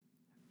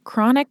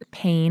Chronic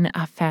pain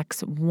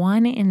affects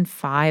 1 in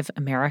 5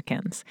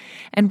 Americans.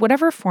 And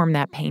whatever form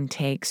that pain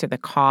takes or the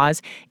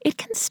cause, it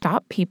can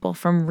stop people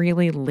from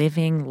really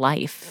living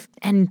life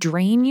and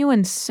drain you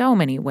in so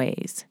many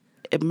ways.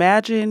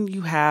 Imagine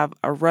you have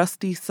a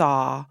rusty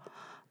saw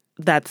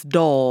that's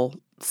dull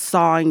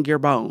sawing your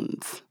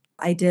bones.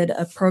 I did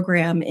a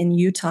program in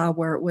Utah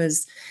where it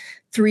was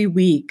 3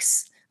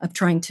 weeks of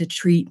trying to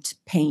treat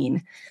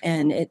pain,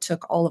 and it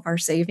took all of our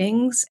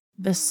savings.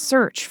 The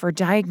search for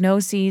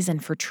diagnoses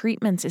and for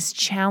treatments is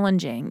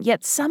challenging,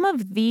 yet some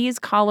of these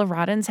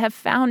Coloradans have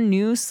found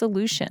new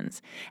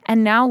solutions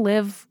and now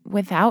live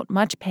without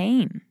much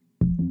pain.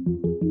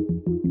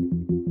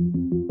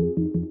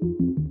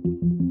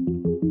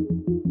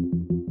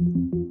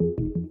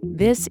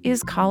 This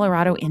is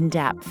Colorado in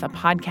Depth, a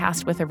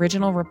podcast with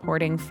original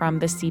reporting from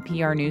the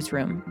CPR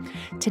newsroom.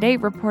 Today,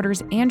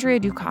 reporters Andrea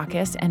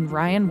Dukakis and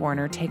Ryan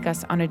Warner take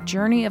us on a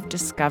journey of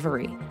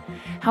discovery,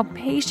 how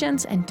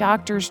patients and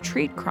doctors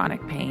treat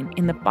chronic pain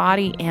in the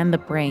body and the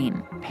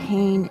brain.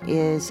 Pain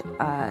is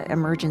an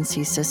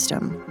emergency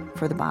system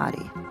for the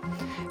body.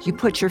 You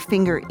put your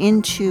finger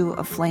into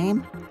a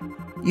flame,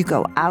 you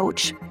go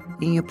ouch,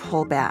 and you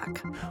pull back.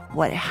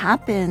 What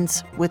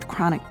happens with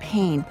chronic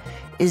pain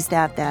is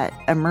that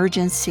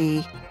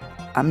emergency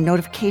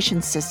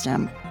notification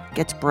system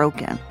gets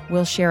broken.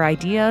 We'll share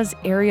ideas,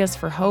 areas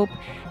for hope,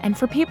 and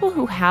for people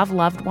who have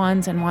loved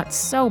ones and want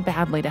so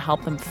badly to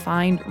help them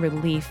find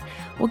relief,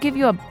 we'll give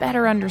you a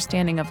better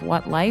understanding of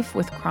what life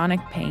with chronic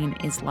pain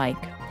is like.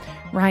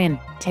 Ryan,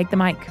 take the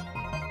mic.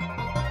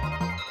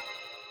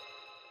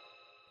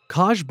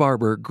 Kaj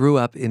Barber grew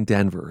up in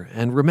Denver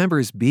and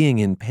remembers being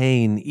in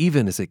pain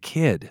even as a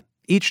kid.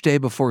 Each day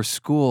before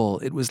school,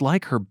 it was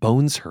like her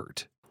bones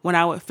hurt. When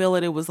I would feel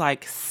it, it was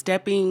like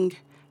stepping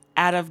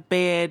out of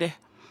bed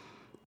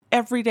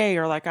every day,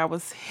 or like I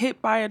was hit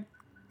by a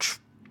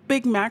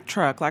Big Mac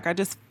truck. Like I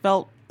just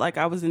felt like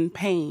I was in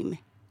pain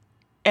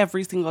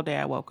every single day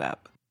I woke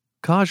up.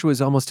 Kaj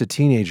was almost a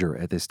teenager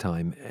at this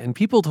time, and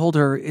people told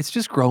her it's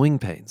just growing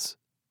pains.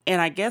 And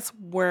I guess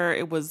where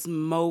it was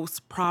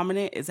most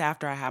prominent is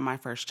after I had my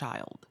first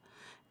child.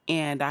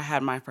 And I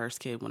had my first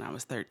kid when I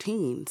was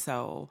 13.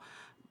 So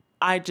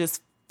I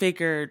just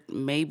figured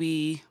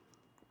maybe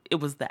it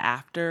was the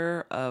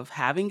after of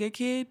having a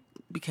kid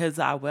because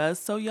I was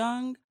so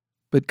young.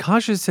 But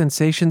Kaj's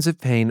sensations of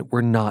pain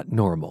were not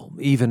normal,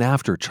 even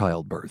after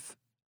childbirth.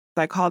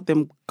 I called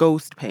them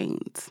ghost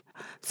pains.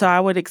 So I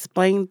would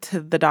explain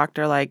to the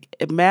doctor, like,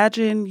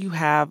 imagine you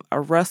have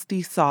a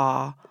rusty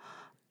saw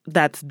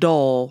that's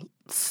dull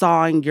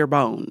sawing your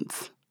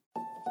bones.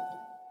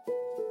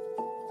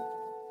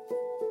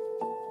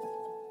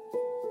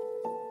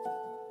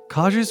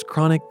 Kaj's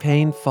chronic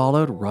pain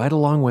followed right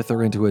along with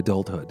her into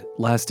adulthood,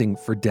 lasting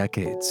for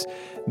decades,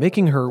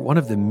 making her one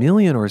of the 1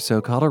 million or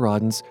so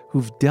Coloradans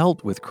who've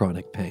dealt with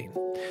chronic pain.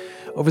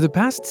 Over the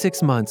past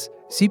 6 months,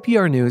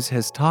 CPR News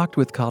has talked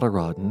with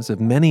Coloradans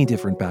of many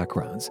different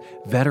backgrounds,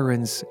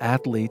 veterans,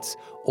 athletes,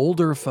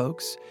 older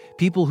folks,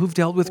 people who've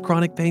dealt with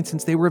chronic pain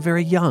since they were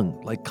very young,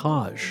 like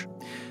Kaj.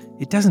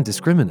 It doesn't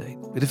discriminate.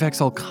 It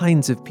affects all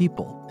kinds of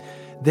people.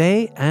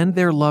 They and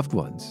their loved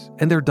ones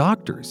and their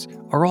doctors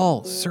are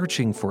all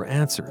searching for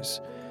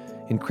answers,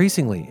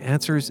 increasingly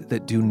answers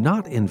that do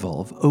not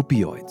involve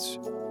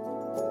opioids.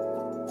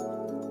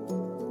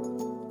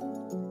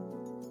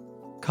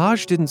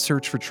 Kaj didn't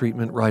search for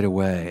treatment right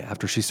away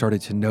after she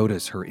started to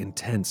notice her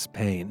intense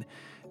pain.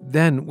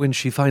 Then, when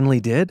she finally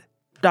did,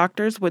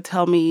 doctors would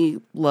tell me,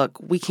 look,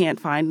 we can't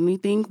find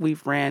anything.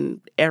 We've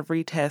ran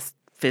every test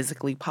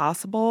physically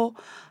possible.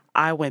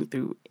 I went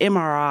through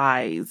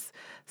MRIs,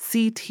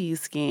 CT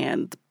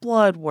scans,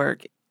 blood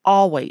work,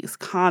 always,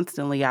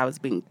 constantly. I was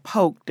being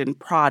poked and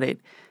prodded.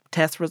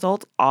 Test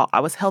results, I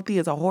was healthy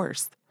as a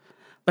horse.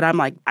 But I'm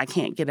like, I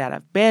can't get out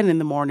of bed in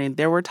the morning.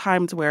 There were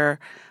times where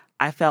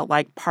I felt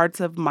like parts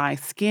of my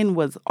skin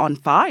was on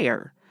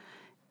fire.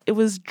 It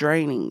was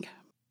draining.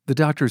 The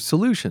doctor's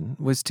solution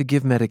was to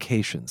give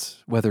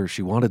medications, whether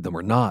she wanted them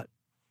or not.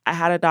 I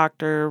had a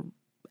doctor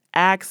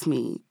ask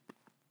me,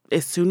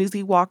 as soon as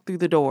he walked through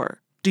the door,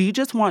 do you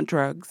just want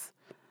drugs?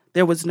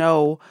 There was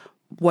no,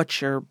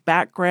 what's your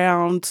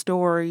background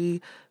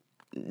story?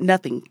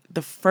 Nothing.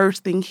 The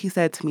first thing he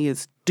said to me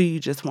is, do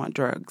you just want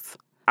drugs?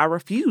 I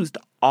refused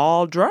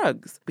all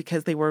drugs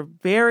because they were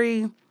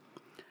very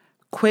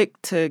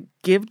quick to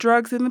give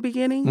drugs in the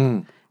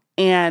beginning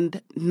and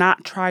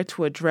not try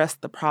to address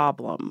the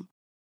problem.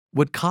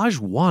 What Kaj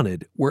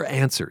wanted were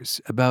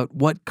answers about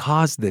what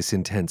caused this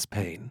intense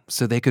pain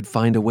so they could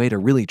find a way to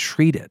really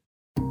treat it.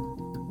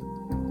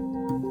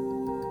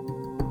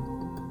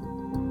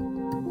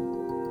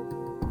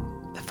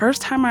 The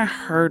first time I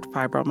heard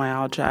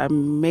fibromyalgia, I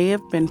may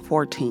have been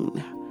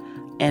 14,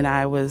 and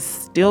I was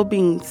still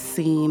being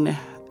seen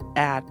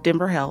at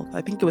Denver Health.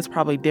 I think it was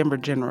probably Denver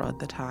General at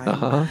the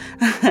time.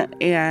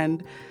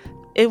 And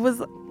it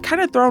was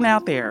kind of thrown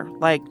out there,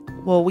 like,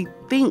 well, we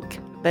think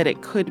that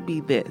it could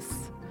be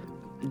this.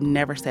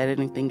 Never said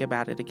anything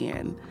about it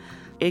again.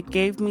 it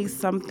gave me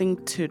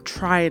something to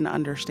try and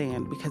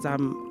understand because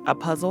I'm a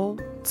puzzle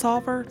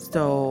solver.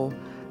 So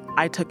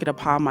I took it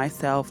upon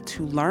myself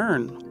to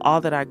learn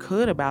all that I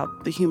could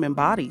about the human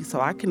body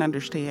so I can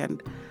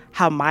understand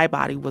how my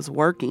body was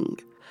working.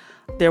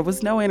 There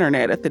was no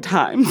internet at the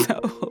time,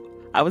 so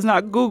I was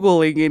not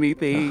Googling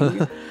anything.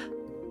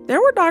 There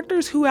were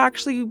doctors who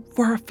actually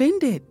were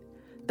offended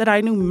that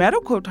I knew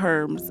medical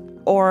terms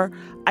or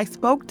I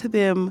spoke to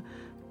them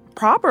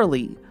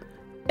properly.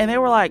 And they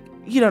were like,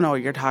 you don't know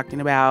what you're talking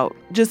about.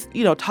 Just,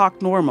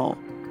 talk normal.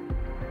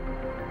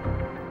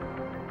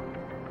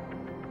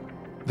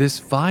 This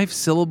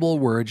 5-syllable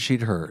word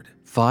she'd heard,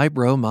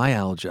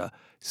 fibromyalgia,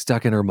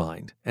 stuck in her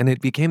mind, and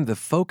it became the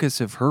focus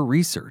of her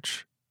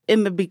research.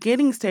 In the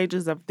beginning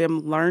stages of them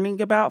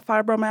learning about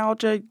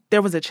fibromyalgia,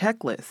 there was a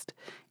checklist.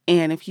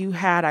 And if you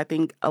had, I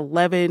think,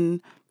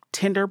 11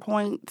 tender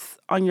points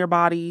on your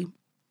body,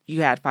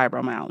 you had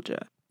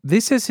fibromyalgia.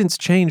 This has since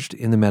changed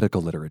in the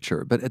medical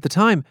literature, but at the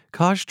time,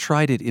 Kaj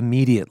tried it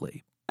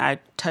immediately. I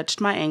touched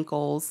my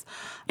ankles,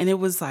 and it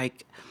was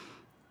like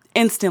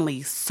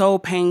instantly so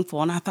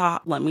painful. And I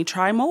thought, let me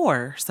try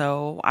more.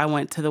 So I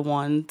went to the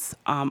ones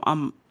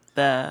on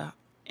the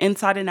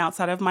inside and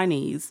outside of my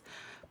knees,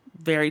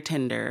 very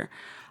tender.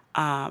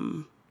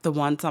 The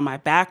ones on my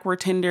back were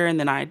tender, and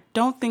then I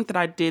don't think that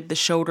I did the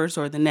shoulders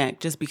or the neck,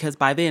 just because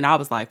by then I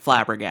was like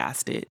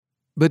flabbergasted.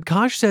 But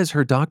Kaj says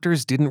her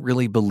doctors didn't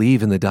really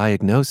believe in the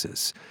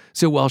diagnosis.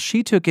 So while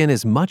she took in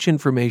as much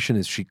information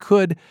as she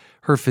could,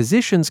 her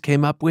physicians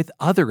came up with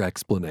other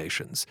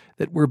explanations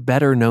that were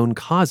better-known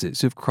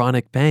causes of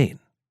chronic pain.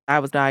 I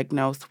was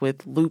diagnosed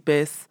with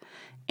lupus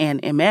and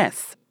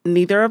MS.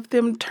 Neither of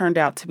them turned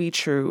out to be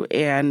true.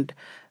 And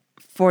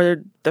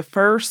for the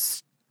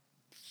first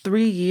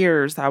 3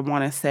 years, I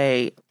want to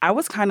say, I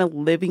was kind of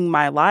living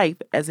my life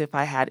as if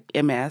I had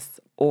MS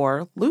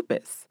or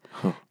lupus.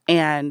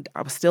 And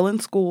I was still in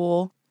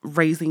school,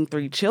 raising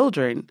 3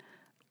 children.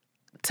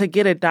 To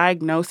get a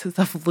diagnosis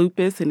of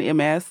lupus and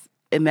MS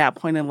in that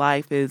point in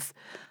life is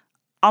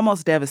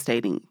almost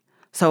devastating.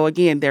 So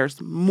again, there's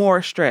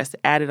more stress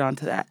added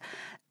onto that.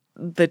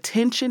 The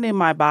tension in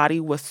my body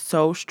was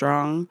so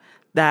strong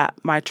that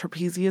my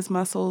trapezius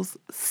muscles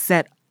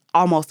set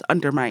almost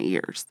under my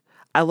ears.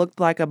 I looked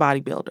like a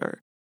bodybuilder.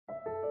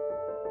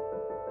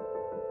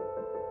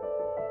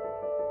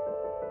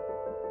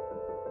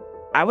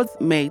 I was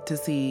made to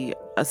see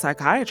a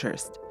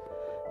psychiatrist,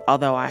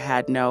 although I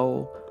had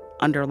no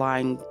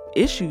underlying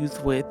issues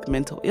with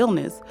mental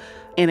illness.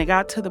 And it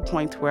got to the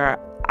point where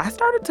I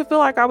started to feel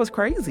like I was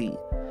crazy.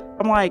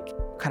 I'm like,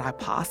 could I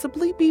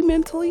possibly be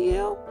mentally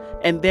ill?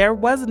 And there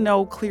was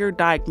no clear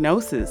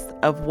diagnosis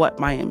of what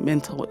my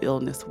mental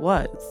illness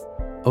was.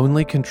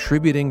 Only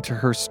contributing to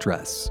her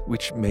stress,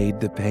 which made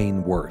the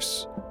pain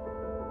worse.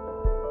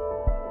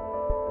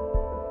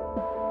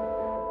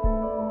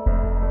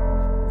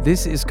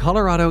 This is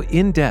Colorado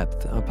In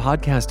Depth, a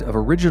podcast of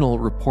original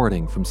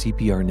reporting from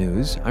CPR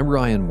News. I'm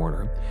Ryan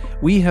Warner.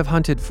 We have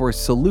hunted for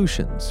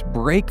solutions,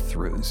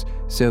 breakthroughs,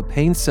 so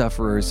pain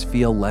sufferers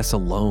feel less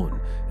alone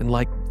and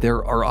like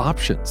there are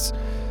options.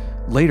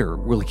 Later,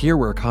 we'll hear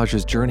where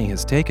Kaj's journey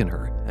has taken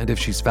her and if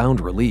she's found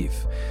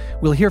relief.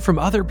 We'll hear from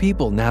other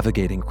people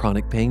navigating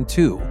chronic pain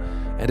too,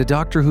 and a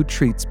doctor who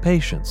treats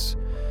patients.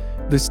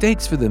 The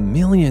stakes for the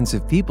millions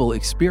of people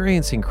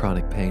experiencing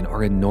chronic pain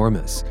are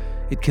enormous.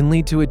 It can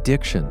lead to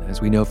addiction,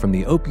 as we know from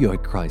the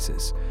opioid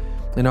crisis.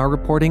 In our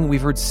reporting,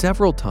 we've heard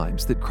several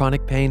times that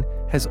chronic pain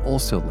has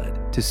also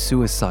led to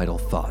suicidal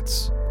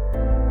thoughts.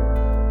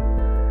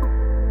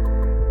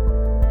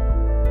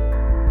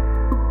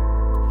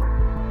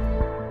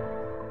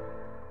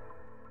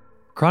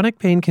 Chronic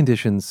pain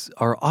conditions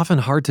are often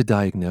hard to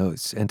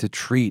diagnose and to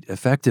treat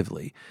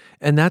effectively,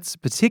 and that's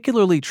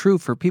particularly true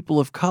for people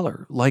of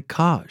color, like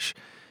Kaj.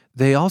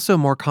 They also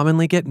more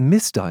commonly get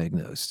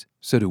misdiagnosed.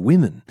 So do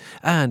women.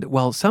 And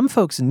while some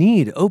folks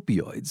need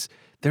opioids,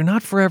 they're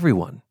not for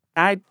everyone.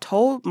 I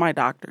told my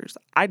doctors,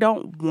 I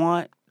don't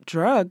want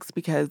drugs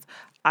because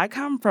I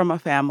come from a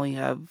family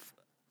of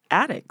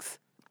addicts.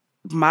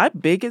 My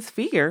biggest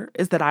fear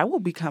is that I will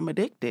become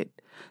addicted.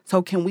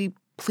 So can we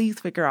please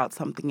figure out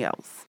something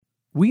else?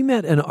 We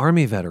met an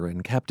Army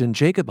veteran, Captain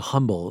Jacob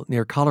Humble,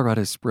 near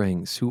Colorado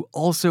Springs, who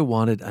also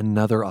wanted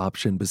another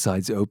option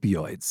besides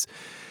opioids.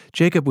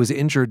 Jacob was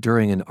injured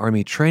during an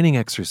Army training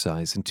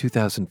exercise in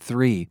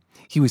 2003.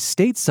 He was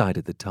stateside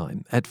at the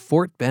time at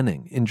Fort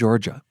Benning in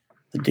Georgia.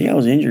 The day I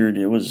was injured,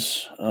 it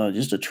was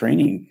just a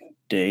training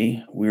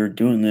day. We were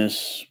doing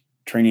this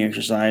training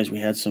exercise. We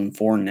had some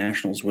foreign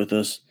nationals with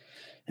us.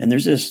 And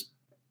there's this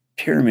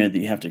pyramid that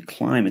you have to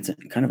climb. It's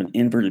kind of an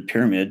inverted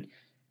pyramid.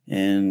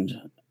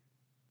 And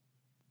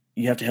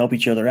you have to help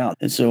each other out.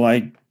 And so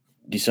I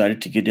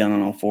decided to get down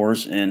on all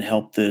fours and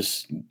help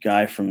this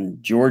guy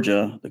from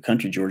Georgia, the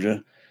country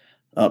Georgia,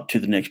 up to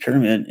the next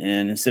pyramid.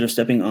 And instead of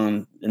stepping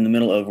on in the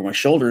middle over my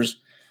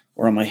shoulders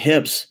or on my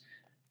hips,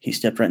 he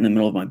stepped right in the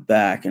middle of my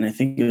back. And I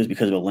think it was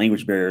because of a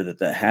language barrier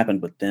that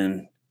happened. But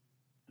then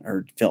I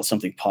felt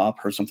something pop,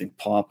 heard something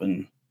pop.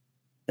 And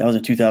that was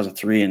in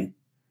 2003. And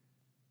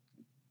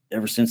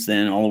ever since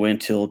then, all the way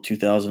until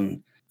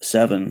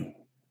 2007,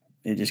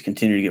 it just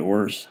continued to get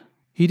worse.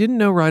 He didn't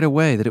know right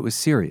away that it was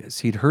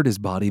serious. He'd heard his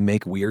body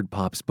make weird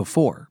pops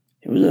before.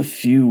 It was a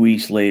few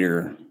weeks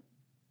later.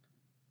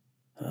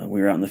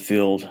 We were out in the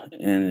field,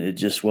 and it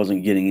just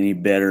wasn't getting any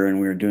better, and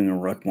we were doing a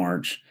ruck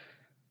march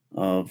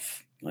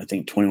of, I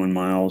think, 21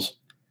 miles.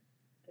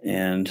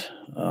 And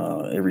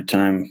every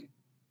time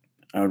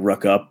I would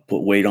ruck up,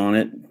 put weight on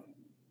it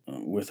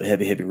with a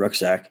heavy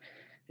rucksack,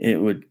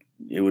 it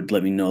would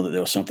let me know that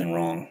there was something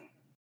wrong.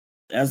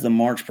 As the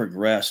march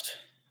progressed,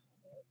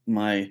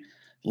 my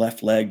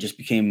left leg just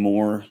became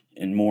more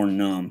and more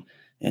numb,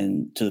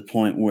 and to the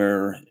point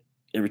where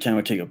every time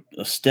I take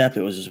a step,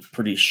 it was just a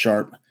pretty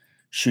sharp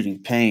shooting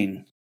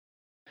pain.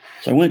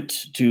 So I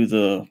went to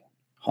the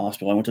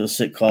hospital. I went to the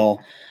sick call.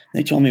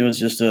 They told me it was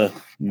just a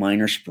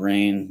minor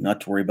sprain,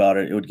 not to worry about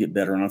it. It would get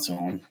better on its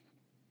own.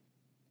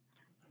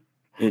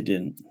 It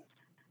didn't.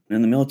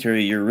 In the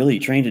military, you're really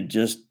trained to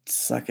just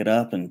suck it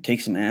up and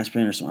take some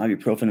aspirin or some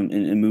ibuprofen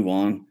and move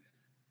on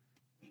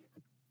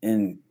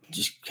and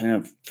just kind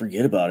of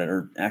forget about it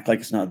or act like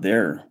it's not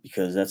there,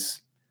 because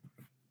that's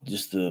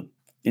just the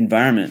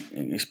environment,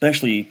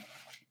 especially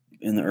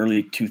in the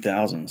early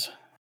 2000s.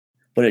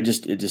 But it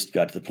just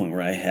got to the point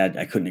where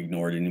I couldn't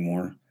ignore it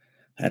anymore.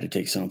 I had to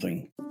take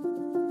something.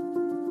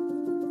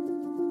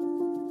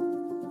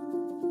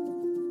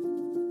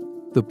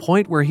 The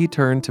point where he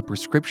turned to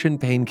prescription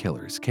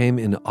painkillers came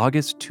in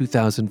August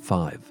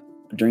 2005.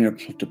 During a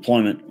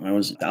deployment, I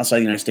was outside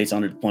the United States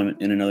on a deployment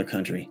in another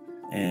country,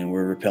 and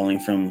we're rappelling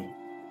from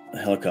a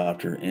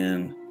helicopter.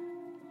 And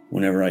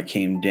whenever I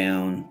came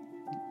down,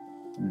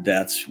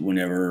 that's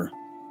whenever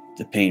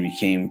the pain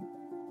became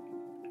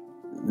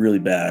really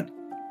bad.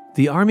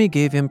 The Army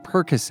gave him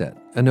Percocet,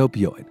 an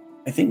opioid.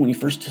 I think when you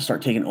first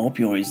start taking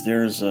opioids,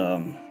 there's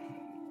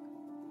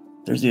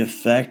the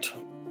effect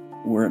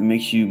where it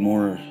makes you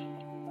more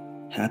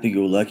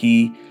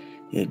happy-go-lucky.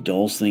 It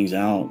dulls things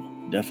out,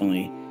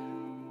 definitely.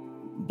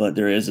 But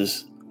there is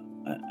this,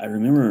 I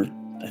remember,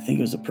 I think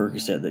it was a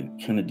Percocet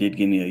that kind of did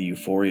give me a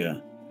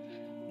euphoria.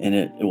 And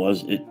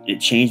it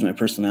changed my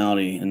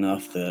personality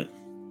enough that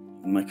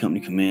my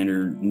company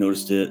commander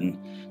noticed it, and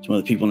some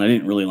other people, and I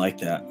didn't really like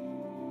that.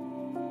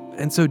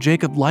 And so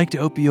Jacob liked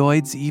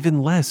opioids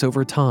even less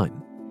over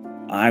time.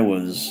 I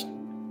was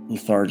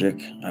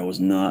lethargic. I was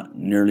not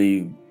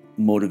nearly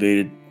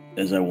motivated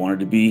as I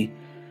wanted to be.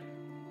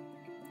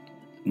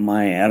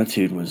 My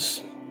attitude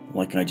was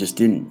like I just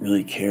didn't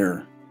really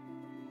care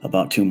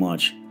about too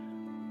much.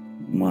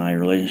 My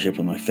relationship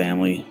with my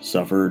family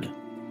suffered.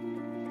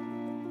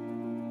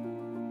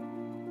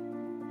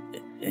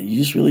 You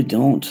just really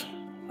don't.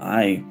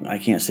 I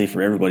can't say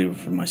for everybody, but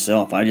for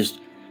myself, it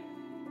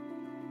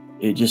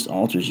just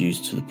alters you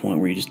to the point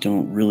where you just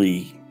don't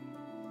really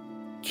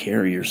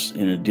care. You're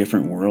in a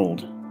different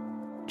world.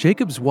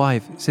 Jacob's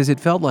wife says it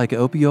felt like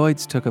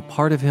opioids took a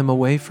part of him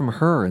away from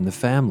her and the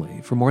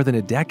family for more than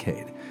a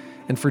decade.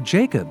 And for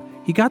Jacob,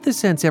 he got the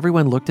sense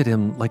everyone looked at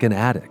him like an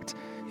addict.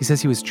 He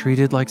says he was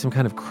treated like some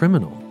kind of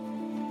criminal.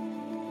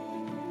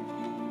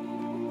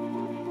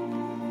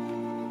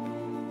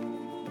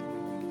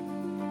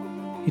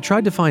 He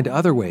tried to find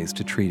other ways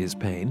to treat his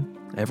pain.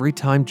 Every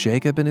time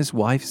Jacob and his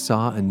wife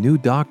saw a new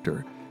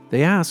doctor,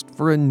 they asked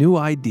for a new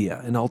idea,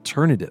 an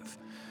alternative.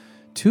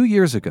 2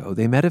 years ago,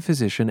 they met a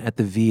physician at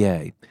the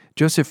VA.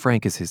 Joseph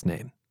Frank is his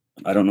name.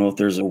 I don't know if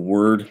there's a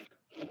word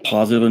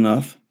positive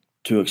enough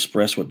to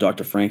express what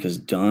Dr. Frank has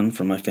done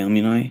for my family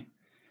and I,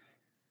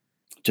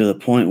 to the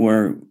point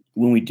where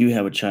when we do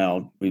have a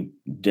child, we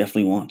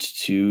definitely want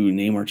to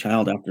name our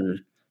child after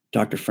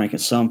Dr. Frank in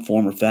some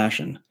form or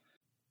fashion.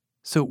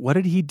 So what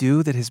did he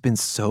do that has been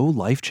so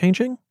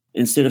life-changing?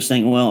 Instead of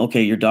saying, well,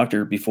 okay, your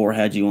doctor before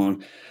had you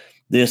on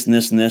this and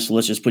this and this, so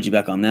let's just put you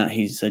back on that.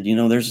 He said,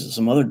 there's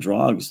some other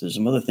drugs. There's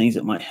some other things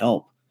that might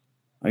help.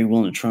 Are you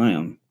willing to try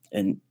them?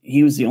 And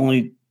he was the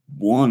only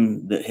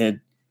one that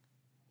had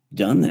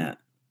done that.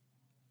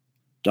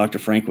 Dr.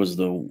 Frank was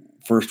the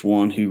first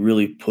one who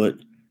really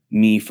put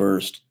me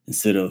first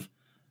instead of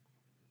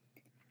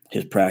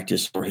his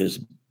practice or his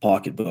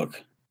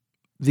pocketbook.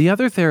 The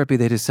other therapy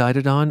they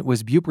decided on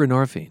was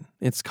buprenorphine.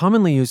 It's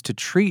commonly used to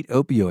treat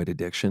opioid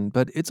addiction,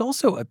 but it's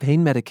also a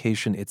pain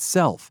medication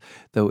itself,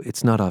 though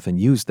it's not often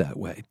used that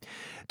way.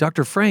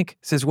 Dr. Frank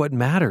says what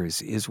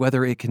matters is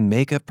whether it can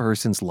make a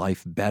person's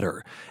life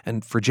better.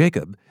 And for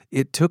Jacob,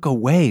 it took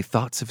away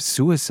thoughts of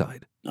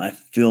suicide. I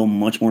feel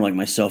much more like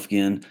myself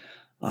again.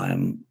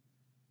 I'm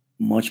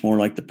much more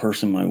like the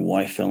person my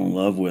wife fell in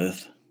love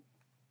with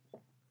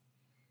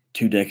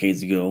 2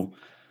 decades ago.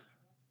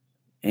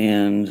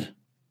 And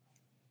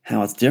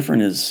how it's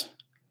different is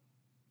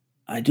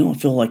I don't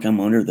feel like I'm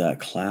under that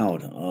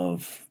cloud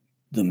of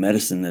the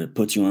medicine that it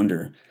puts you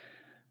under.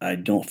 I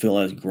don't feel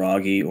as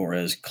groggy or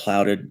as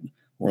clouded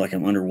or like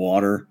I'm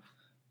underwater.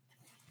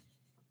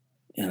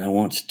 And I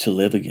want to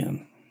live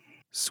again.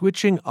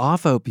 Switching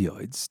off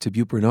opioids to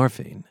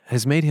buprenorphine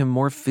has made him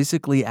more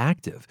physically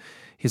active.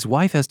 His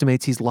wife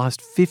estimates he's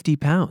lost 50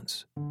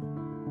 pounds.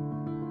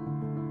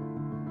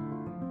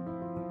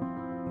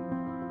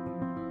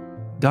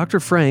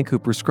 Dr. Frank, who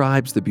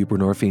prescribes the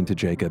buprenorphine to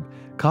Jacob,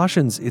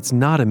 cautions it's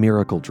not a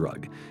miracle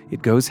drug.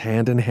 It goes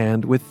hand in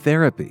hand with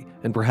therapy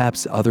and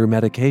perhaps other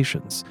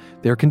medications.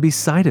 There can be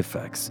side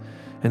effects,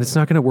 and it's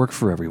not going to work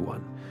for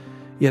everyone.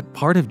 Yet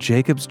part of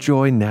Jacob's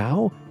joy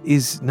now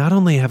is not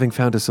only having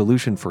found a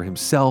solution for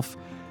himself,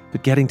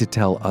 but getting to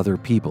tell other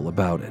people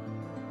about it.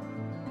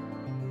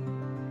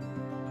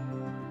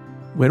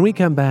 When we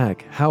come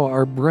back, how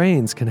our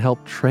brains can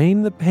help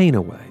train the pain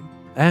away,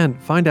 and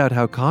find out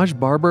how Kaj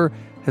Barber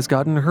has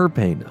gotten her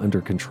pain under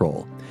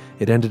control.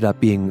 It ended up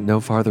being no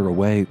farther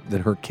away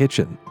than her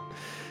kitchen.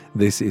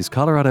 This is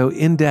Colorado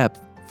In Depth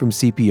from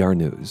CPR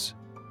News.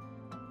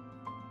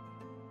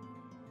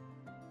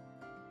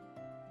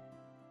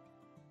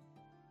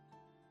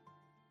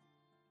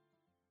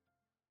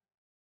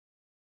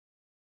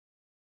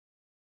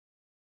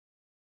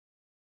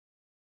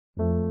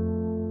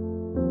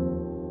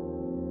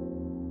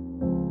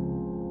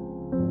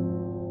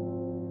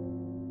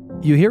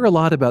 You hear a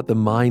lot about the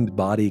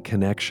mind-body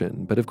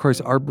connection, but of course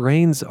our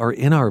brains are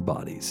in our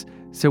bodies.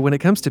 So when it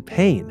comes to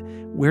pain,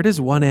 where does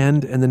one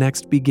end and the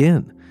next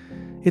begin?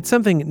 It's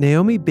something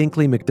Naomi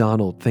Binkley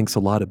McDonald thinks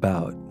a lot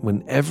about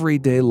when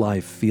everyday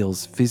life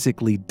feels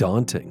physically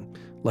daunting,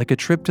 like a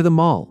trip to the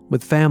mall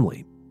with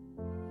family.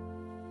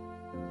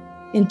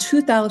 In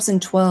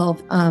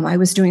 2012, I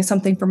was doing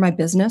something for my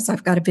business.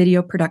 I've got a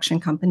video production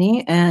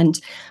company, and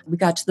we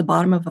got to the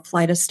bottom of a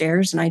flight of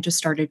stairs, and I just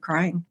started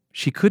crying.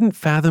 She couldn't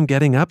fathom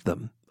getting up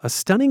them, a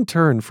stunning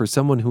turn for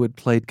someone who had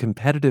played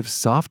competitive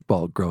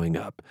softball growing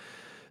up.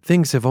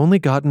 Things have only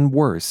gotten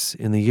worse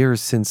in the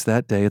years since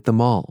that day at the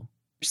mall.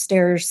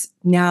 Stairs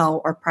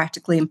now are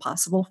practically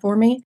impossible for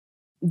me.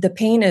 The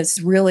pain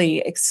is really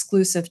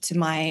exclusive to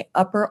my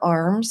upper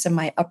arms and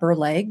my upper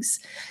legs.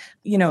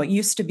 You know, it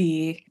used to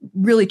be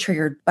really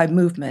triggered by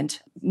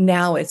movement.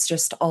 Now it's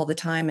just all the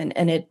time.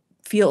 And it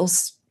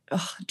feels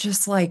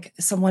just like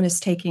someone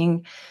is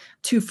taking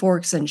 2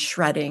 forks and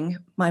shredding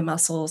my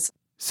muscles.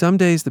 Some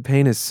days the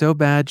pain is so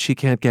bad she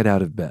can't get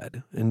out of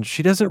bed. And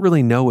she doesn't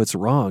really know what's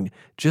wrong,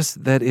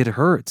 just that it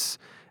hurts.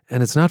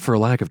 And it's not for a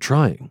lack of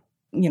trying.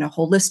 You know,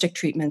 holistic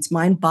treatments,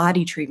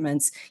 mind-body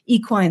treatments,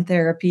 equine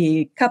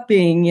therapy,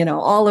 cupping,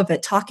 all of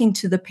it, talking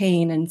to the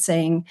pain and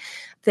saying,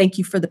 thank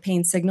you for the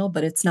pain signal,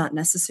 but it's not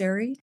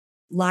necessary.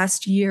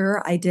 Last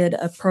year, I did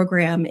a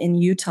program in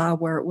Utah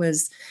where it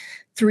was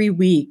 3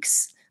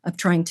 weeks of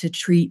trying to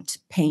treat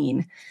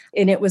pain.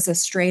 And it was a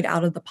straight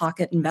out of the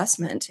pocket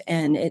investment.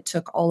 And it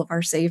took all of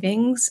our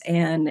savings.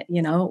 And,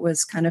 it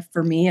was kind of,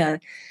 for me,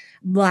 a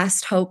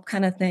last hope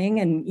kind of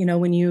thing. And,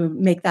 when you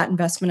make that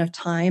investment of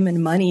time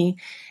and money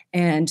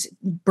and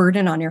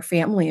burden on your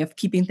family of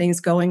keeping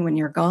things going when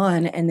you're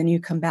gone, and then you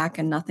come back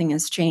and nothing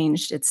has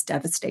changed, it's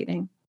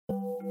devastating.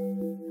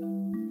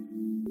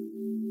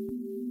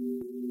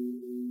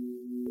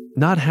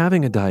 Not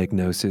having a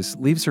diagnosis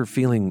leaves her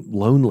feeling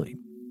lonely.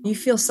 You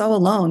feel so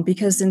alone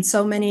because in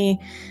so many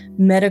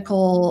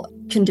medical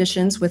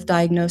conditions with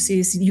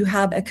diagnoses, you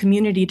have a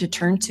community to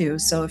turn to.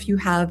 So if you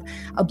have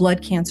a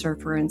blood cancer,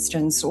 for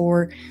instance,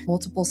 or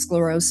multiple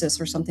sclerosis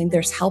or something,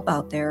 there's help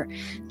out there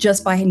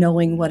just by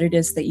knowing what it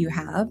is that you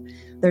have.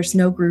 There's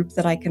no group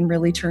that I can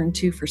really turn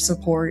to for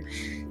support.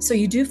 So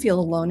you do feel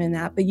alone in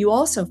that, but you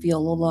also feel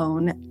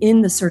alone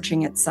in the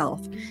searching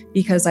itself,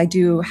 because I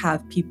do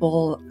have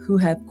people who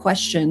have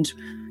questioned,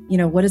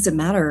 what does it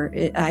matter?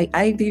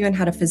 I've even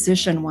had a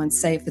physician once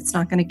say, if it's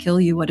not going to kill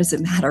you, what does it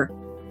matter?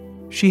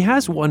 She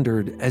has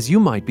wondered, as you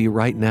might be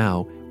right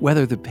now,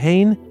 whether the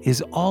pain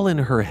is all in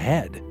her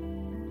head.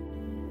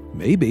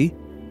 Maybe,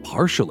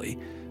 partially,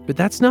 but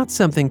that's not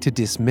something to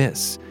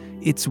dismiss.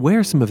 It's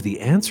where some of the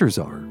answers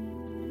are.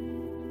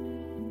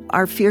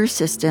 Our fear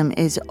system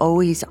is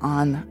always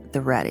on the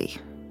ready,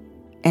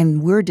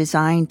 and we're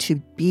designed to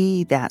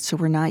be that so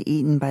we're not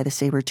eaten by the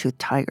saber-toothed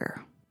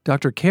tiger.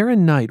 Dr.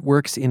 Karen Knight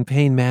works in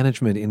pain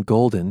management in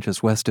Golden,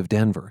 just west of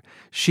Denver.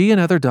 She and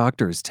other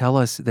doctors tell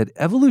us that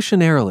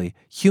evolutionarily,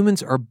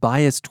 humans are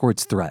biased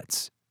towards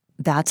threats.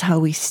 That's how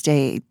we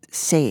stay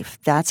safe.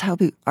 That's how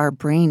our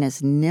brain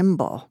is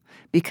nimble,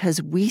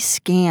 because we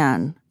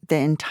scan the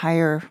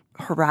entire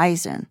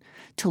horizon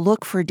to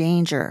look for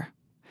danger.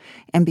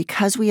 And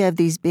because we have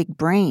these big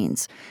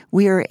brains,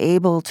 we are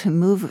able to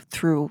move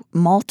through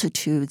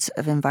multitudes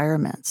of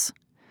environments.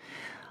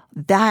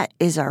 That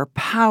is our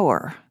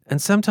power.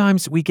 And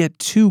sometimes we get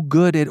too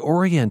good at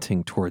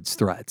orienting towards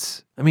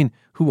threats. I mean,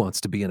 who wants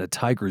to be in a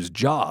tiger's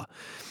jaw?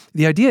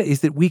 The idea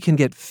is that we can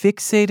get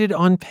fixated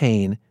on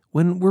pain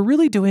when we're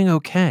really doing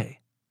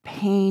okay.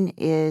 Pain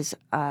is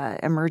an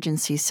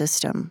emergency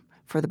system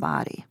for the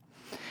body.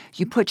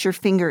 You put your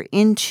finger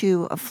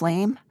into a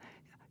flame,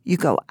 you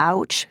go,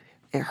 ouch,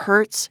 it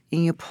hurts,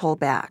 and you pull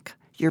back.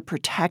 You're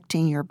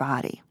protecting your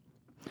body.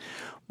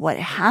 What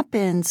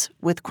happens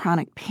with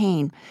chronic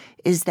pain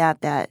is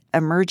that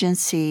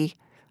emergency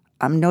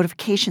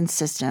notification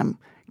system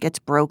gets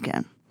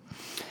broken.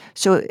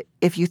 So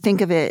if you think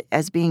of it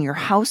as being your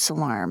house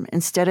alarm,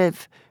 instead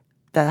of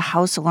the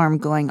house alarm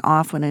going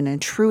off when an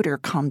intruder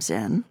comes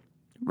in,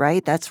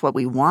 right? That's what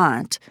we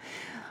want.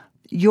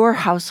 Your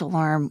house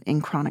alarm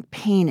in chronic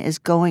pain is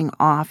going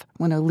off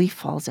when a leaf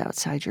falls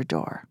outside your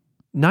door.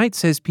 Knight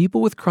says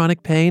people with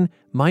chronic pain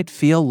might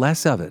feel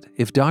less of it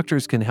if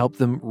doctors can help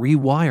them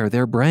rewire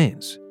their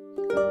brains.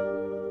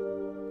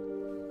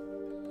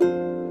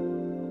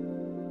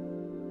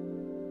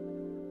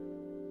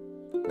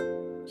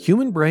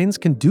 Human brains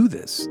can do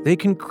this. They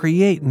can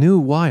create new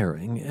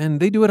wiring, and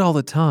they do it all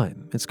the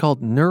time. It's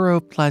called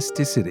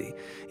neuroplasticity.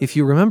 If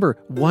you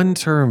remember one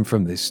term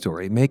from this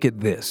story, make it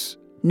this.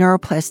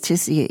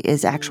 Neuroplasticity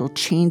is actual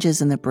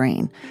changes in the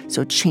brain,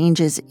 so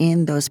changes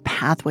in those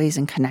pathways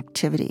and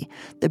connectivity.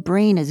 The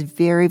brain is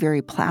very,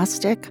 very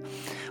plastic.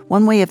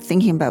 One way of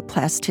thinking about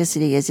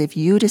plasticity is if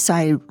you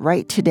decided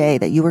right today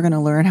that you were going to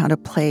learn how to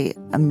play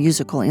a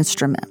musical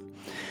instrument,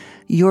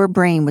 your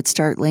brain would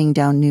start laying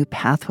down new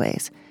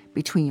pathways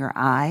between your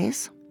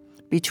eyes,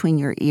 between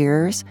your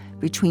ears,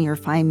 between your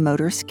fine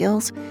motor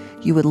skills.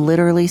 You would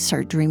literally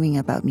start dreaming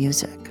about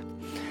music.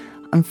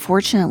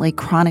 Unfortunately,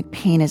 chronic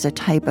pain is a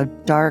type of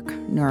dark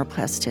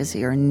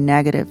neuroplasticity or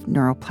negative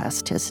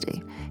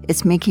neuroplasticity.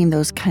 It's making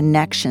those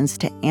connections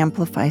to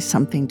amplify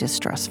something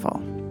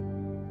distressful.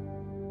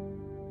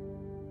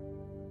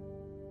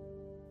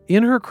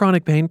 In her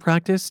chronic pain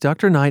practice,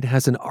 Dr. Knight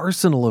has an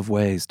arsenal of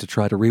ways to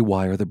try to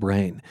rewire the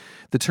brain.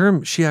 The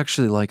term she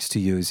actually likes to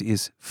use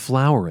is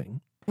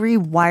flowering.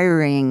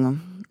 Rewiring,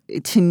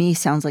 to me,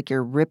 sounds like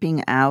you're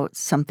ripping out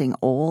something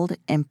old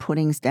and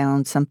putting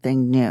down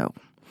something new.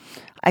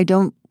 I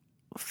don't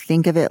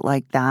think of it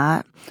like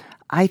that.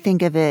 I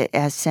think of it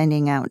as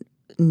sending out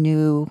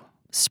new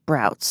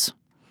sprouts,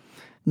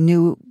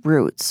 new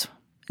roots,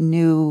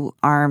 new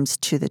arms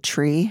to the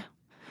tree.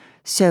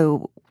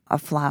 So a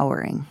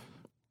flowering.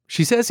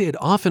 She says it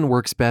often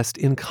works best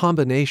in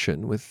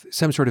combination with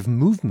some sort of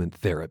movement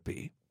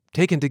therapy.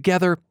 Taken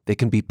together, they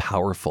can be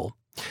powerful.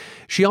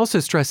 She also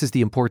stresses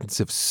the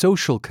importance of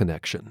social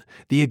connection,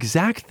 the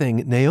exact thing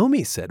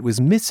Naomi said was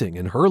missing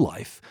in her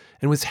life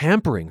and was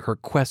hampering her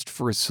quest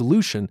for a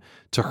solution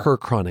to her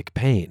chronic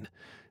pain.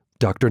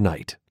 Dr.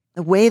 Knight.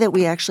 The way that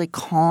we actually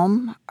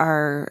calm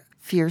our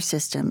fear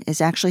system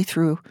is actually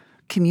through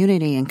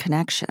community and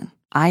connection.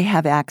 I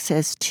have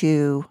access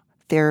to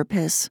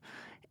therapists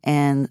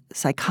and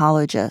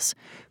psychologists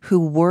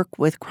who work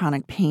with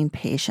chronic pain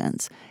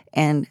patients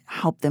and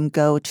help them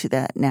go to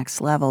that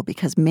next level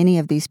because many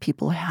of these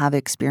people have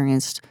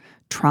experienced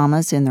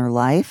traumas in their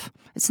life.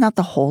 It's not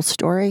the whole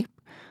story.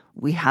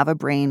 We have a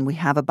brain, we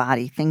have a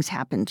body, things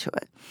happen to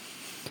it.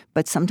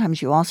 But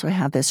sometimes you also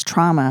have this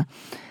trauma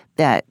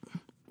that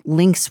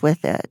links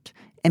with it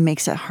and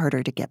makes it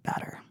harder to get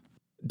better.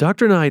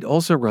 Dr. Knight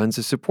also runs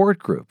a support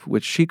group,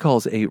 which she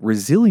calls a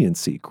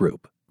resiliency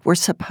group. We're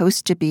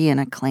supposed to be in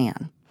a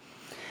clan.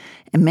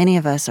 And many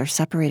of us are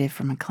separated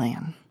from a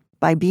clan.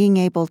 By being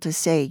able to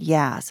say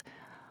yes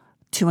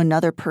to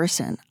another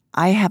person,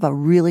 I have a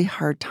really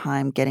hard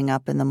time getting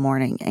up in the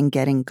morning and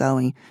getting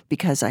going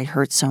because I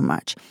hurt so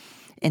much.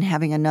 And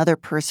having another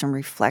person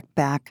reflect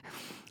back,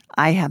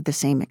 I have the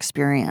same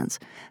experience.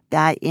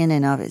 That in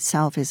and of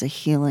itself is a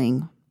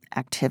healing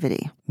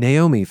activity.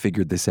 Naomi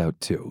figured this out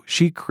too.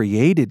 She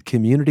created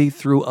community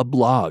through a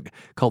blog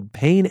called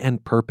Pain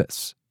and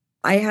Purpose.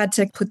 I had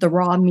to put the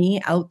raw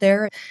me out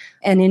there.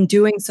 And in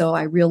doing so,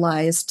 I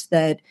realized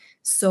that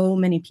so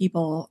many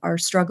people are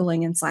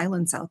struggling in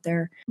silence out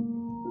there.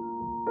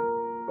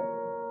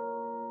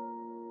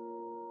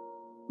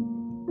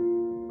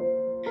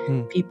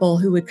 People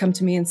who would come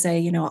to me and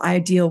say, I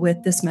deal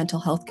with this mental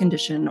health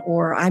condition,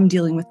 or I'm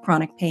dealing with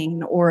chronic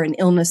pain, or an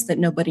illness that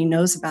nobody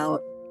knows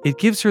about. It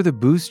gives her the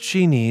boost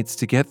she needs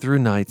to get through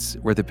nights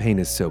where the pain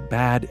is so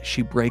bad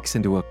she breaks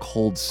into a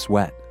cold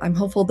sweat. I'm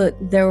hopeful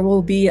that there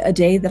will be a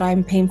day that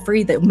I'm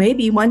pain-free, that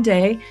maybe one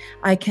day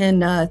I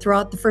can throw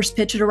out the first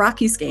pitch at a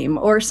Rockies game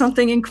or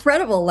something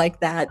incredible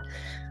like that.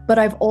 But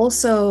I've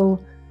also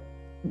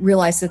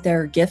realized that there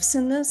are gifts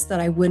in this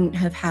that I wouldn't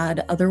have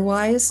had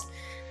otherwise.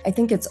 I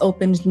think it's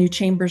opened new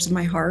chambers in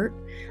my heart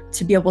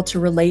to be able to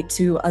relate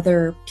to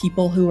other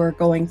people who are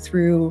going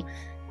through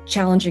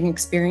challenging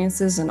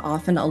experiences and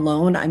often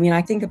alone. I mean,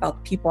 I think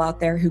about people out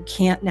there who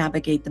can't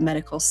navigate the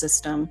medical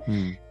system.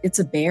 It's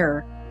a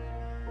bear.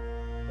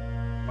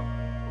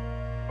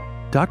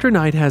 Dr.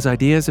 Knight has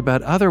ideas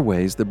about other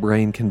ways the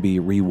brain can be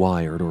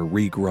rewired or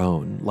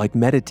regrown, like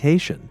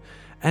meditation,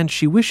 and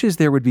she wishes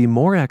there would be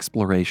more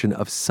exploration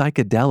of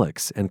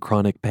psychedelics and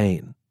chronic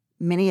pain.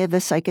 Many of the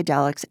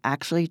psychedelics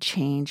actually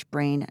change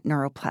brain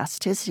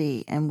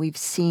neuroplasticity, and we've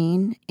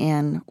seen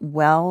in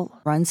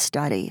well-run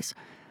studies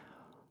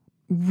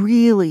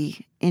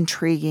really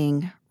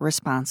intriguing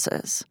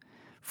responses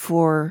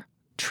for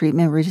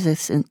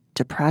treatment-resistant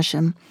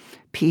depression,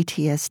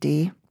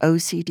 PTSD,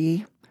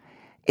 OCD.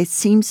 It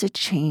seems to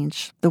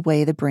change the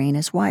way the brain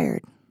is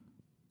wired.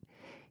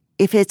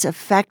 If it's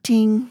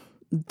affecting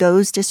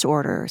those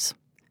disorders,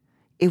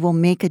 it will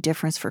make a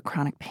difference for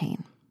chronic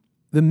pain.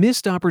 The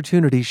missed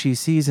opportunity she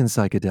sees in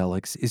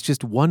psychedelics is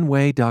just one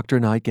way Dr.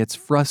 Knight gets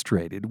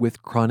frustrated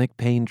with chronic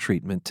pain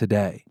treatment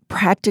today.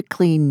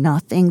 Practically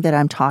nothing that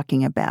I'm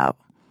talking about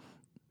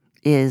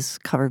is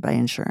covered by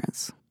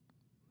insurance.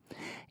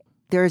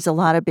 There's a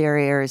lot of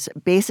barriers.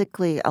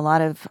 Basically, a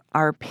lot of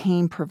our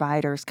pain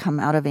providers come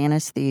out of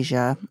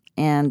anesthesia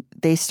and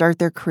they start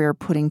their career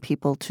putting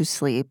people to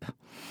sleep.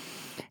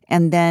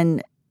 And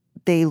then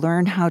they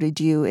learn how to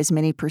do as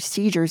many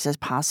procedures as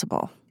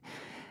possible.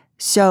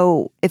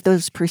 So if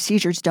those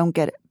procedures don't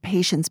get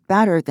patients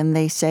better, then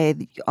they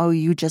say, oh,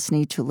 you just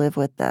need to live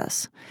with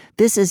this.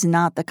 This is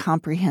not the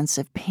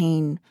comprehensive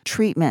pain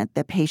treatment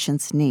that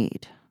patients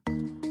need.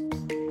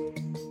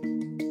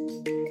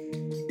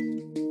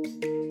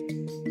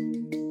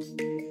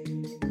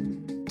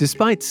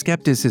 Despite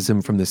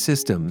skepticism from the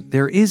system,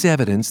 there is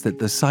evidence that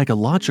the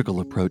psychological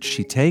approach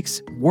she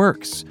takes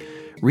works.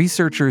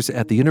 Researchers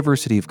at the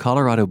University of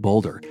Colorado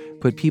Boulder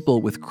put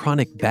people with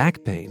chronic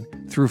back pain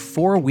through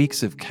 4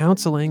 weeks of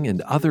counseling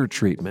and other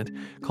treatment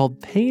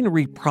called pain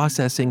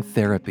reprocessing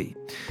therapy.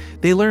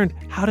 They learned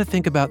how to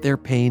think about their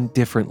pain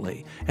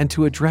differently and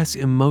to address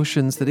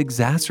emotions that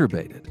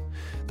exacerbate it.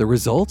 The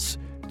results?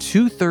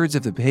 2/3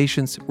 of the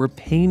patients were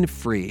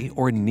pain-free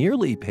or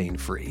nearly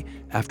pain-free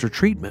after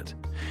treatment.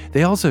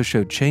 They also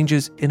showed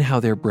changes in how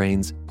their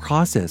brains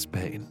process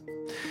pain.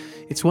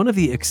 It's one of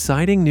the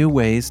exciting new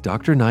ways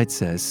Dr. Knight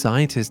says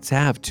scientists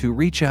have to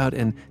reach out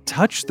and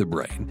touch the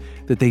brain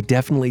that they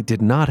definitely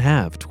did not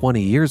have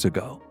 20 years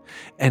ago.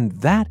 And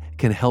that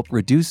can help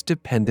reduce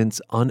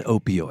dependence on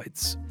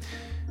opioids.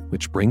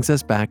 Which brings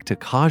us back to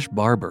Kaj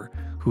Barber,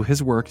 who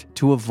has worked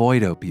to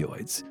avoid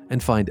opioids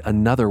and find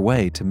another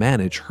way to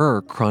manage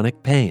her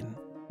chronic pain.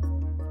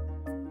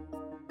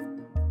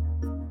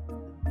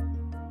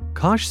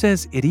 Kaj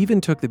says it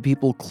even took the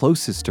people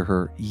closest to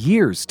her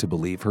years to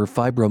believe her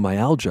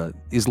fibromyalgia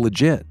is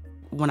legit.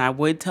 When I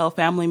would tell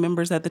family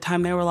members at the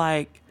time, they were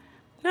like,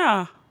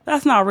 nah,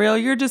 that's not real.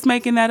 You're just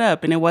making that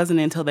up. And it wasn't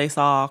until they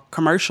saw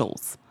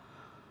commercials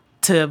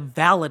to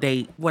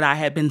validate what I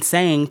had been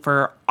saying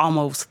for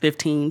almost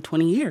 15,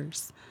 20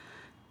 years.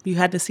 You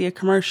had to see a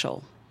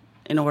commercial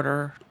in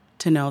order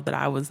to know that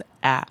I was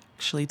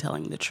actually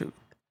telling the truth.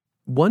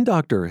 One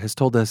doctor has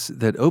told us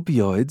that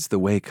opioids, the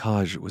way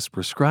Kaj was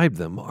prescribed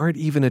them, aren't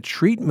even a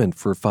treatment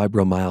for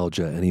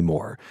fibromyalgia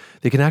anymore.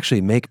 They can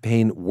actually make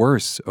pain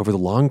worse over the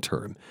long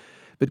term.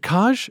 But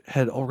Kaj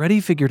had already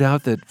figured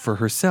out that for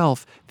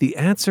herself, the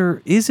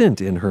answer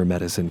isn't in her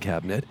medicine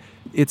cabinet.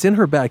 It's in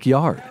her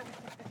backyard.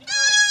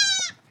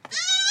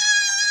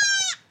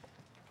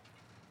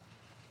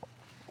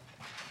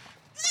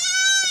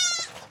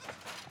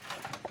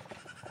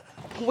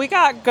 We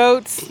got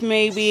goats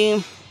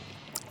maybe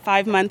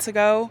 5 months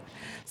ago.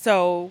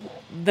 So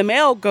the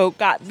male goat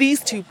got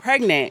these two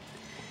pregnant.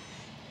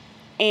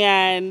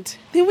 And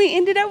then we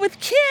ended up with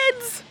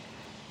kids.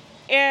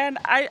 And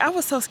I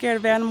was so scared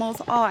of animals,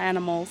 all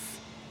animals.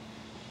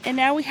 And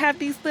now we have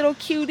these little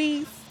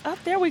cuties. Oh,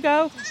 there we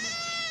go.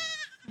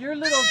 Your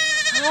little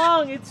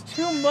tongue, it's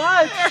too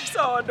much. They're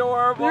so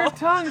adorable. Their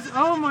tongues,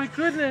 oh my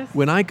goodness.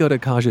 When I go to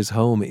Kaj's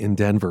home in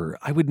Denver,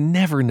 I would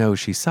never know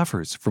she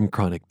suffers from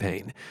chronic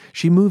pain.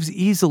 She moves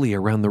easily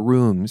around the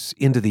rooms,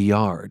 into the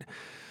yard.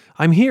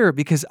 I'm here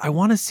because I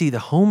want to see the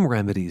home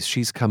remedies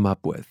she's come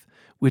up with,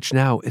 which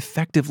now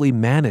effectively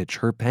manage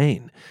her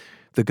pain.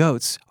 The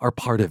goats are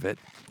part of it.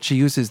 She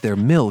uses their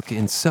milk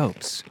in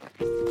soaps.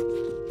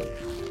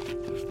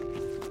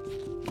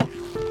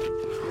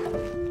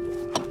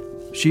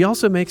 She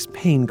also makes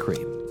pain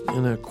cream.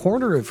 In a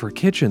corner of her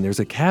kitchen, there's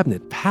a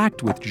cabinet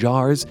packed with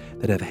jars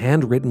that have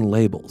handwritten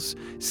labels.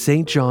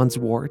 St. John's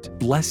wort,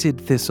 blessed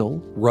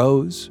thistle,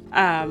 rose.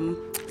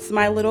 It's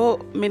my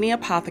little mini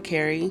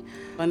apothecary.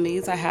 On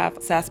these I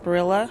have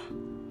sarsaparilla,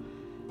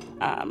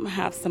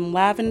 have some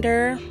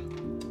lavender,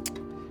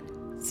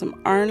 some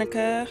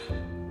arnica,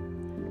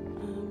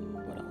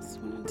 what else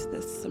went into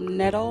this? Some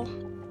nettle.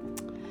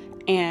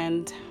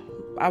 And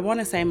I want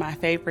to say my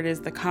favorite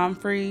is the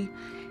comfrey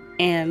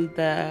and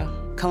the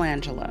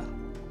calendula.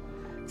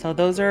 So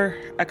those are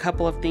a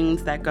couple of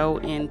things that go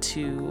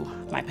into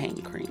my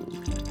pain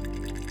cream.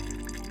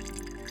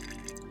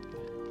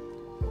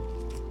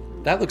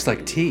 That looks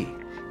like tea.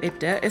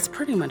 It's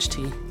pretty much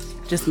tea,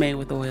 just made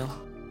with oil.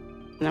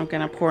 And I'm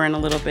gonna pour in a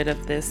little bit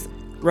of this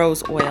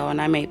rose oil, and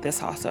I made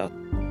this also.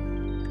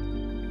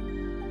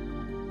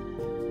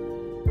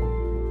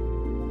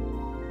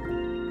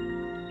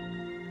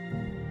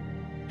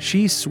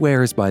 She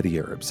swears by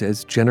the herbs,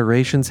 as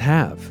generations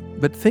have.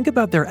 But think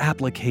about their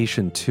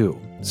application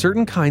too.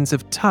 Certain kinds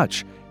of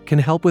touch can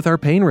help with our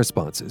pain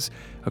responses,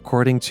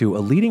 according to a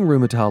leading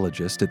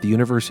rheumatologist at the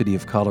University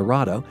of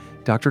Colorado,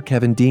 Dr.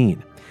 Kevin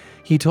Dean.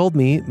 He told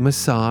me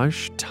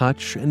massage,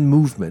 touch, and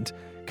movement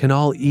can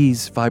all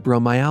ease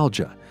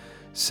fibromyalgia.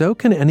 So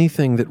can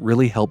anything that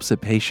really helps a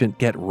patient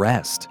get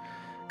rest.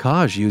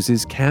 Kaj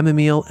uses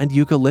chamomile and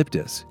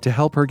eucalyptus to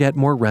help her get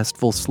more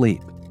restful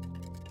sleep.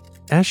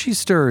 As she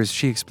stirs,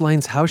 she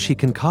explains how she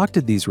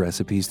concocted these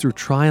recipes through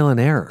trial and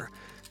error,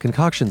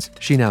 concoctions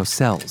she now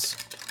sells.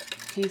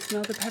 Can you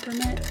smell the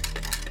peppermint?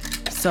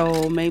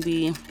 So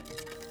maybe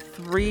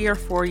 3 or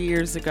 4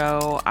 years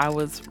ago, I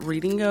was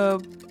reading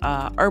a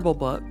herbal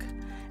book,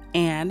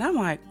 and I'm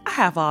like, I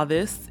have all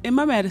this in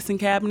my medicine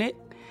cabinet.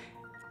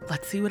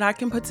 Let's see what I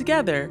can put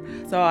together.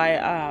 So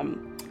I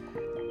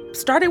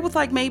started with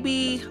like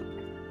maybe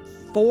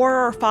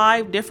 4 or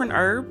 5 different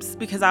herbs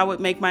because I would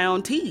make my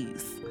own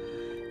teas.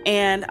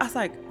 And I was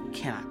like,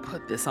 can I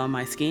put this on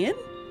my skin?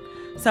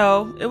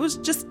 So it was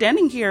just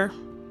standing here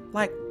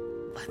like,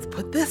 let's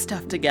put this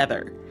stuff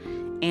together,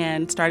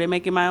 and started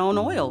making my own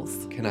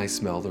oils. Can I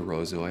smell the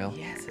rose oil?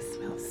 Yes, it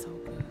smells so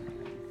good.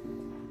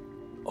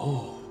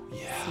 Oh, yeah.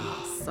 It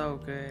smells so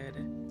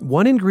good.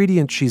 One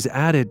ingredient she's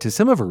added to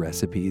some of her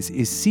recipes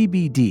is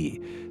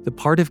CBD, the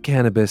part of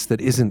cannabis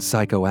that isn't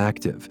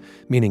psychoactive,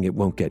 meaning it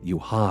won't get you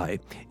high.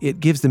 It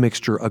gives the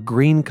mixture a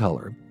green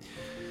color.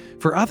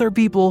 For other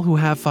people who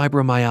have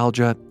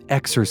fibromyalgia,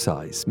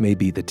 exercise may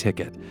be the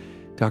ticket.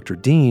 Dr.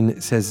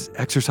 Dean says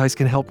exercise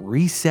can help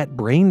reset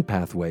brain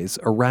pathways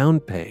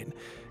around pain,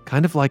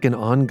 kind of like an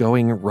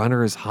ongoing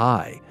runner's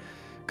high.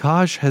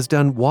 Kaj has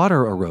done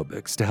water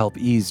aerobics to help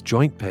ease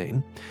joint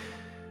pain.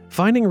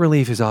 Finding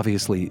relief is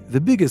obviously the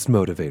biggest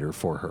motivator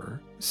for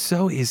her.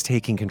 So is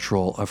taking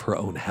control of her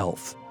own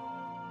health.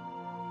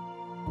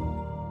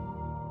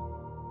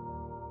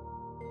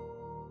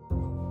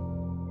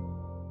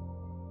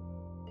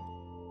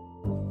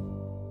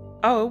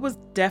 Oh, it was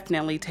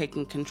definitely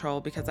taking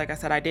control because, like I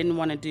said, I didn't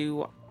want to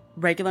do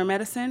regular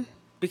medicine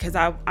because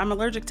I'm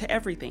allergic to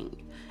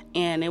everything.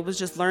 And it was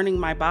just learning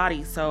my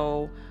body.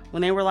 So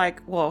when they were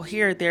like, well,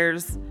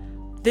 there's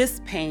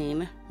this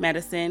pain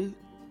medicine,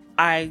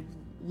 I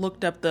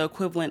looked up the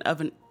equivalent of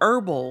an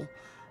herbal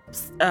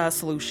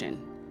solution.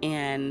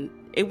 And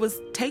it was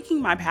taking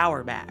my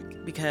power back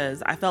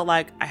because I felt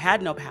like I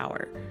had no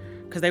power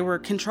because they were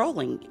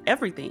controlling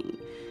everything.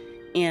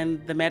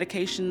 And the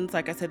medications,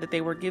 like I said, that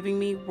they were giving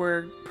me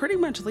were pretty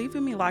much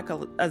leaving me like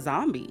a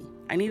zombie.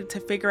 I needed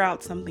to figure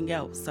out something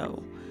else.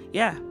 So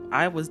yeah,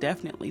 I was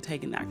definitely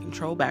taking that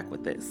control back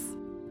with this.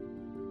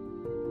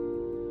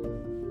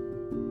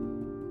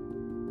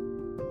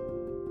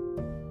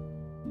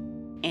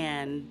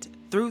 And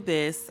through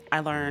this, I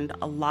learned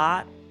a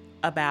lot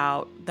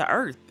about the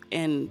earth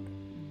and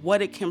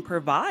what it can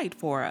provide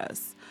for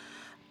us.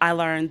 I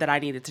learned that I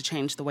needed to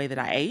change the way that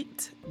I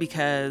ate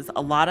because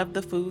a lot of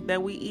the food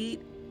that we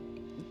eat,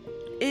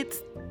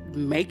 it's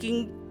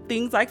making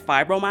things like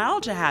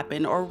fibromyalgia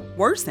happen or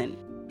worsen.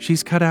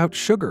 She's cut out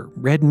sugar,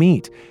 red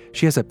meat.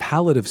 She has a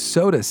pallet of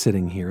soda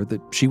sitting here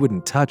that she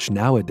wouldn't touch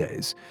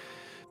nowadays.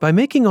 By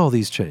making all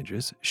these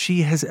changes,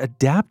 she has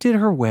adapted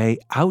her way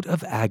out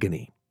of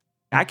agony.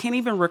 I can't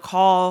even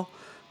recall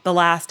the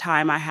last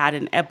time I had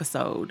an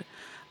episode.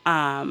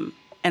 And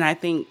I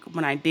think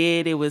when I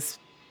did, it was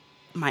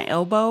my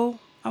elbow,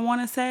 I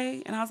want to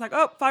say. And I was like,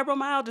 oh,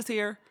 fibromyalgia's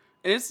here.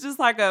 And it's just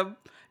like a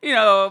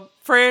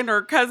friend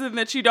or cousin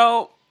that you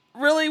don't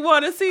really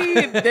want to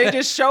see. They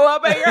just show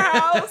up at your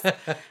house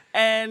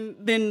and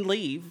then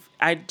leave.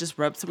 I just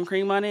rubbed some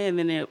cream on it and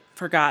then it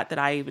forgot that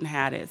I even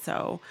had it.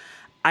 So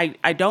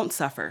I don't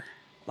suffer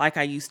like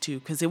I used to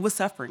because it was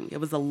suffering. It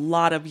was a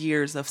lot of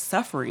years of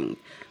suffering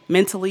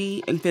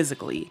mentally and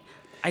physically.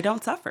 I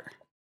don't suffer.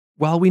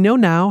 While we know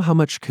now how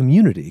much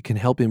community can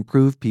help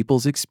improve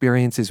people's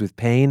experiences with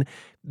pain,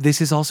 this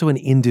is also an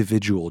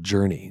individual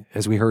journey,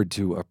 as we heard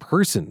to a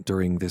person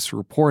during this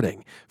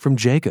reporting, from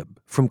Jacob,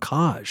 from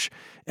Kaj,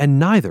 and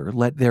neither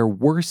let their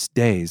worst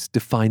days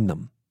define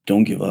them.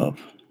 Don't give up,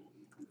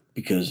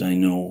 because I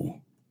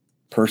know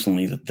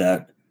personally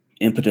that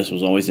impetus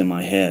was always in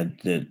my head,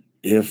 that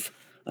if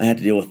I had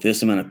to deal with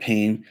this amount of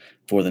pain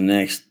for the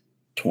next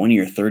 20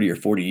 or 30 or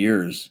 40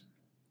 years,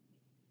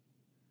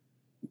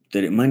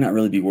 that it might not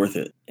really be worth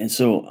it. And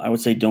so I would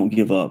say don't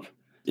give up.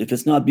 If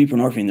it's not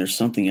buprenorphine, there's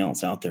something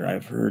else out there.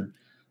 I've heard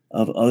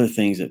of other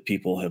things that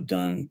people have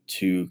done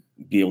to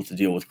be able to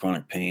deal with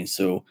chronic pain.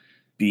 So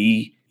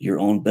be your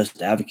own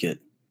best advocate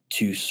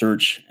to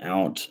search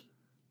out,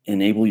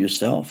 enable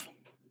yourself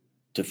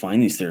to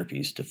find these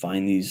therapies, to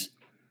find these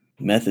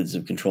methods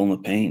of controlling the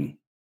pain.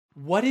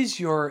 What is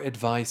your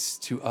advice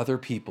to other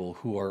people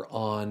who are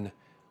on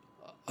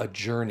a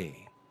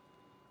journey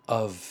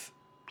of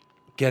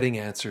getting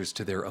answers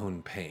to their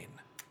own pain?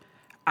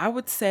 I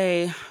would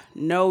say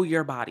know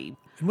your body.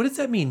 And what does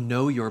that mean,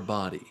 know your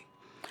body?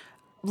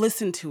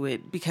 Listen to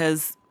it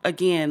because,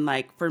 again,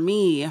 like for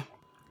me,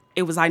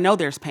 it was I know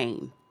there's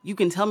pain. You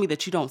can tell me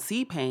that you don't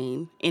see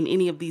pain in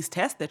any of these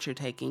tests that you're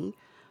taking,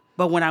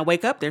 but when I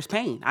wake up, there's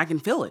pain. I can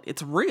feel it.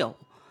 It's real.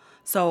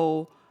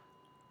 So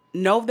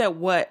know that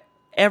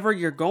whatever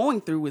you're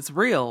going through is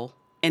real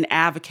and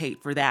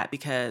advocate for that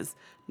because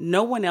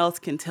no one else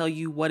can tell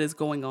you what is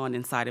going on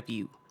inside of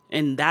you.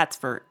 And that's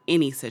for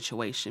any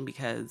situation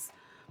because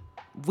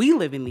we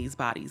live in these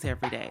bodies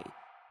every day.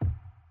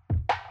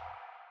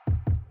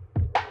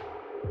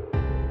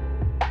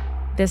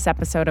 This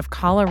episode of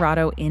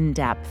Colorado In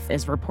Depth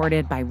is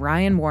reported by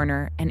Ryan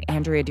Warner and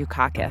Andrea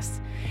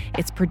Dukakis.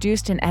 It's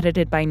produced and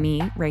edited by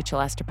me,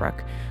 Rachel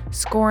Estabrook.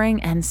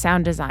 Scoring and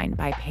sound design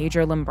by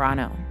Pedro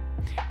Lumbrano.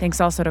 Thanks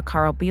also to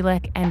Carl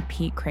Bielek and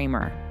Pete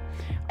Kramer.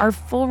 Our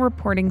full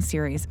reporting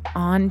series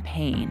on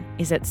pain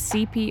is at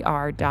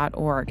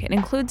CPR.org. It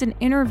includes an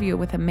interview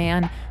with a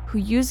man who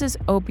uses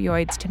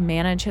opioids to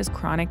manage his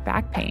chronic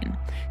back pain,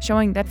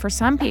 showing that for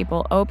some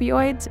people,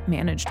 opioids,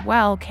 managed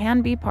well,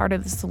 can be part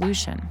of the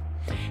solution.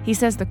 He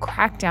says the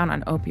crackdown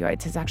on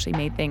opioids has actually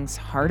made things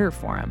harder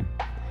for him.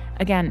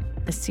 Again,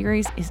 the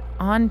series is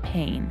on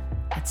pain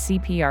at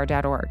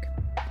CPR.org.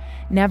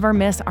 Never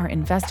miss our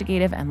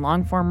investigative and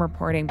long-form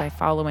reporting by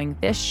following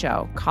this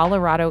show,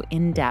 Colorado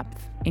In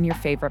Depth, in your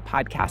favorite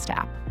podcast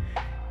app.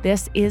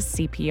 This is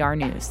CPR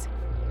News.